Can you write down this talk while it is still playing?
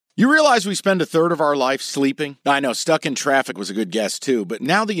You realize we spend a third of our life sleeping? I know, stuck in traffic was a good guess too, but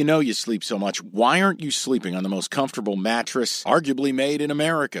now that you know you sleep so much, why aren't you sleeping on the most comfortable mattress arguably made in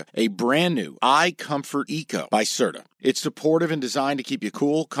America? A brand new iComfort Eco by Serta. It's supportive and designed to keep you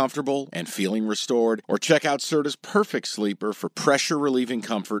cool, comfortable, and feeling restored. Or check out Serta's Perfect Sleeper for pressure-relieving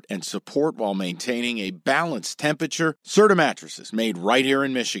comfort and support while maintaining a balanced temperature. Serta mattresses, made right here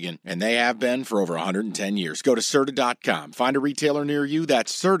in Michigan, and they have been for over 110 years. Go to Serta.com. Find a retailer near you.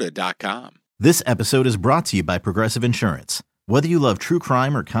 That's Serta.com. This episode is brought to you by Progressive Insurance. Whether you love true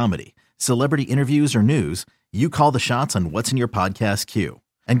crime or comedy, celebrity interviews or news, you call the shots on what's in your podcast queue.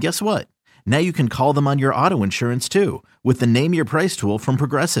 And guess what? Now you can call them on your auto insurance too with the Name Your Price tool from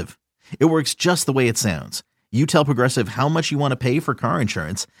Progressive. It works just the way it sounds. You tell Progressive how much you want to pay for car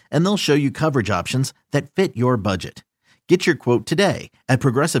insurance, and they'll show you coverage options that fit your budget. Get your quote today at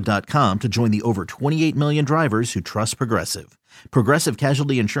Progressive.com to join the over 28 million drivers who trust Progressive. Progressive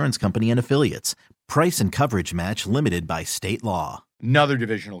Casualty Insurance Company and Affiliates. Price and coverage match limited by state law. Another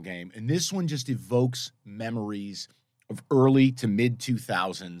divisional game, and this one just evokes memories of early to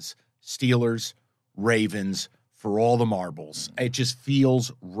mid-2000s Steelers, Ravens, for all the marbles. It just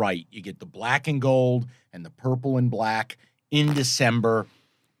feels right. You get the black and gold and the purple and black in December.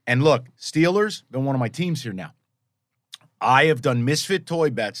 And look, Steelers, been one of my teams here now. I have done misfit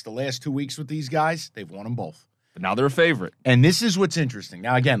toy bets the last 2 weeks with these guys. They've won them both. But now they're a favorite. And this is what's interesting.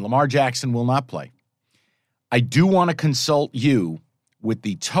 Now, again, Lamar Jackson will not play. I do want to consult you with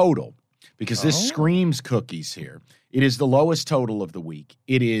the total because this screams cookies here. It is the lowest total of the week.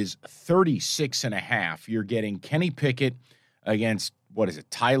 It is 36.5. You're getting Kenny Pickett against, what is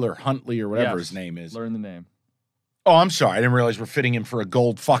it, Tyler Huntley or whatever his name is. Learn the name. Oh, I'm sorry. I didn't realize we're fitting him for a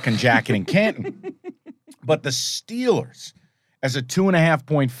gold fucking jacket in Canton. But the Steelers as a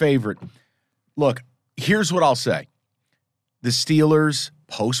 2.5-point favorite. Look, here's what I'll say. The Steelers,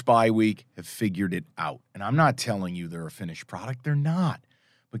 post-bye week, have figured it out. And I'm not telling you they're a finished product. They're not.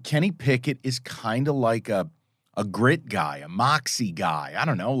 But Kenny Pickett is kind of like a grit guy, a moxie guy. I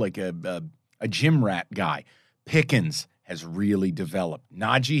don't know, like a gym rat guy. Pickens has really developed.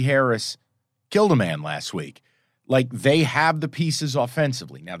 Najee Harris killed a man last week. Like, they have the pieces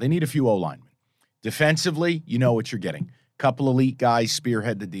offensively. Now, they need a few O-linemen. Defensively, you know what you're getting. Couple elite guys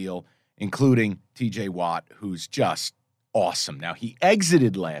spearhead the deal, including T.J. Watt, who's just awesome. Now, he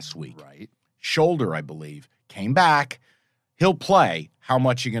exited last week. Right. Shoulder, I believe. Came back. He'll play. How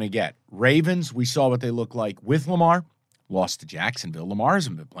much you going to get? Ravens, we saw what they look like with Lamar. Lost to Jacksonville. Lamar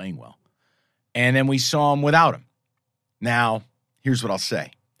hasn't been playing well. And then we saw him without him. Now, here's what I'll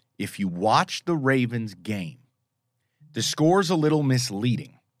say. If you watch the Ravens game, the score's a little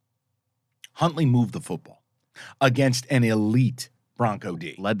misleading. Huntley moved the football against an elite Bronco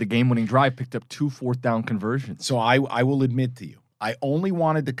D. Led the game-winning drive, picked up 2 fourth-down conversions. So I will admit to you, I only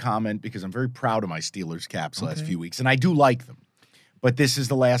wanted to comment because I'm very proud of my Steelers caps last few weeks, and I do like them. But this is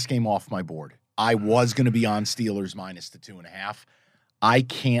the last game off my board. I was going to be on Steelers minus the 2.5. I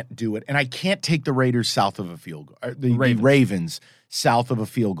can't do it, and I can't take the Raiders south of a field goal. The Ravens south of a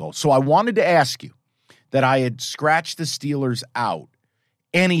field goal. So I wanted to ask you that I had scratched the Steelers out.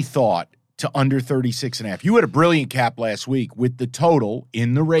 Any thought to under 36.5? You had a brilliant cap last week with the total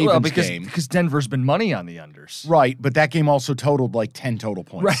in the Ravens game. Because Denver's been money on the unders. Right, but that game also totaled like 10 total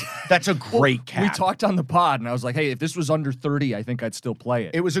points. Right. That's a great cap. We talked on the pod, and I was like, hey, if this was under 30, I think I'd still play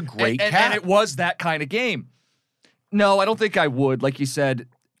it. It was a great cap. And it was that kind of game. No, I don't think I would. Like you said,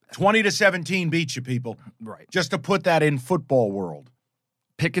 20-17 beat you, people. Right. Just to put that in football world.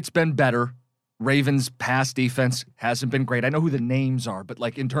 Pickett's been better. Ravens' pass defense hasn't been great. I know who the names are, but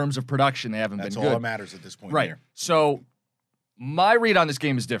like in terms of production, they haven't been good. That's all that matters at this point. Right. Here. So my read on this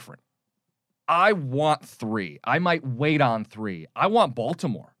game is different. I want 3. I might wait on 3. I want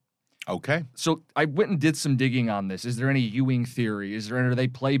Baltimore. Okay. So I went and did some digging on this. Is there any Ewing theory? Is there any they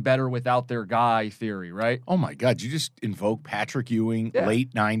play better without their guy theory, right? Oh, my God. You just invoke Patrick Ewing,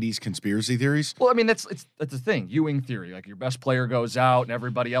 late 90s conspiracy theories? Well, I mean, that's the thing. Ewing theory. Like your best player goes out and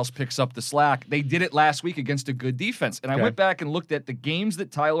everybody else picks up the slack. They did it last week against a good defense. And I went back and looked at the games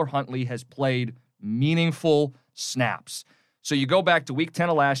that Tyler Huntley has played meaningful snaps. So you go back to week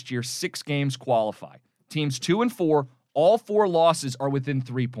 10 of last year, 6 games qualify. Teams 2 and 4, all 4 losses are within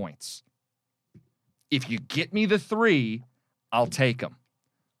 3 points. If you get me the 3, I'll take them.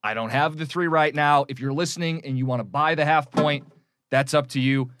 I don't have the 3 right now. If you're listening and you want to buy the half point, that's up to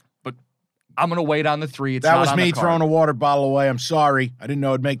you. But I'm going to wait on the 3. It's that not was on me the card. throwing a water bottle away. I'm sorry. I didn't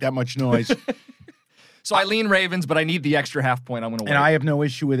know it'd make that much noise. So I lean Ravens, but I need the extra half point. I'm going to wait. And I have no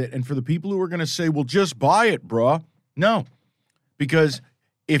issue with it. And for the people who are going to say, well, just buy it, bruh. No. Because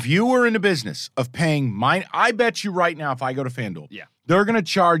If you were in the business of paying I bet you right now, if I go to FanDuel, Yeah. they're going to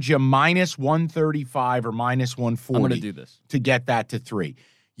charge you minus 135 or minus 140 I'm going to do this. to get that to 3.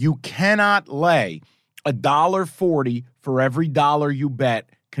 You cannot lay $1.40 for every dollar you bet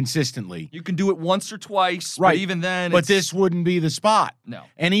consistently. You can do it once or twice, Right. but even then, But this wouldn't be the spot. No.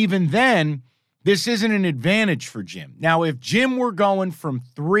 And even then, this isn't an advantage for Jim. Now, if Jim were going from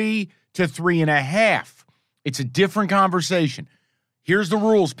 3 to 3.5, it's a different conversation. Here's the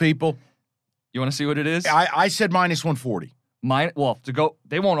rules, people. You want to see what it is? I said minus 140.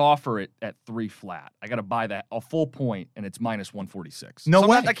 They won't offer it at 3 flat. I got to buy that a full point, and it's minus 146. No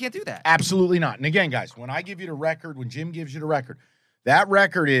way. I can't do that. Absolutely not. And again, guys, when I give you the record, when Jim gives you the record, that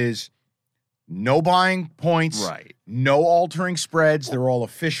record is no buying points, Right. no altering spreads. They're all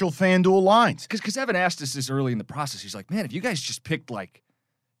official FanDuel lines. Because Evan asked us this early in the process. He's like, man, if you guys just picked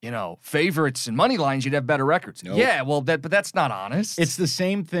favorites and money lines, you'd have better records. Nope. Yeah, well, but that's not honest. It's the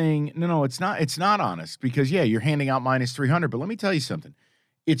same thing. No, it's not. It's not honest because, yeah, you're handing out minus 300. But let me tell you something.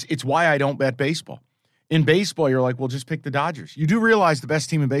 It's why I don't bet baseball. In baseball, you're like, well, just pick the Dodgers. You do realize the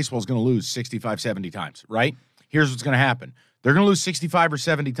best team in baseball is going to lose 65, 70 times, right? Here's what's going to happen. They're going to lose 65 or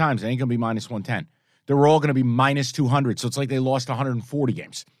 70 times. It ain't going to be minus 110. They're all going to be minus 200. So it's like they lost 140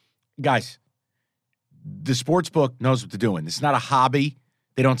 games. Guys, the sports book knows what they're doing. This is not a hobby.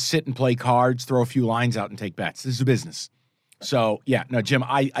 They don't sit and play cards, throw a few lines out, and take bets. This is a business. So, yeah, no, Jim,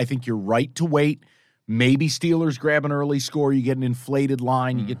 I think you're right to wait. Maybe Steelers grab an early score. You get an inflated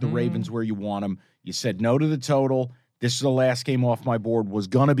line. You get the Ravens where you want them. You said no to the total. This is the last game off my board. Was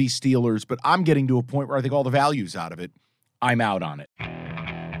going to be Steelers, but I'm getting to a point where I think all the value's out of it. I'm out on it.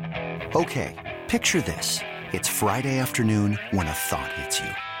 Okay, picture this. It's Friday afternoon when a thought hits you.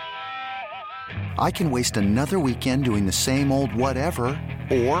 I can waste another weekend doing the same old whatever,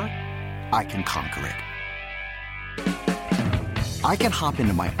 or I can conquer it. I can hop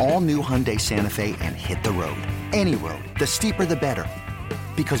into my all-new Hyundai Santa Fe and hit the road. Any road. The steeper, the better.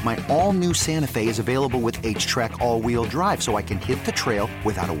 Because my all-new Santa Fe is available with H-Track all-wheel drive, so I can hit the trail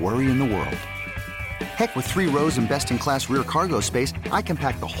without a worry in the world. Heck, with 3 rows and best-in-class rear cargo space, I can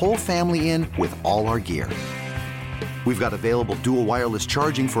pack the whole family in with all our gear. We've got available dual wireless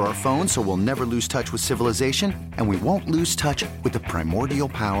charging for our phones, so we'll never lose touch with civilization, and we won't lose touch with the primordial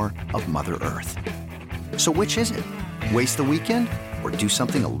power of Mother Earth. So which is it? Waste the weekend or do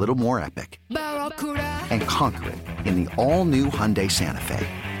something a little more epic? And conquer it in the all-new Hyundai Santa Fe.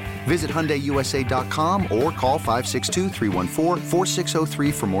 Visit HyundaiUSA.com or call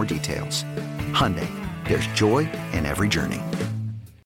 562-314-4603 for more details. Hyundai, there's joy in every journey.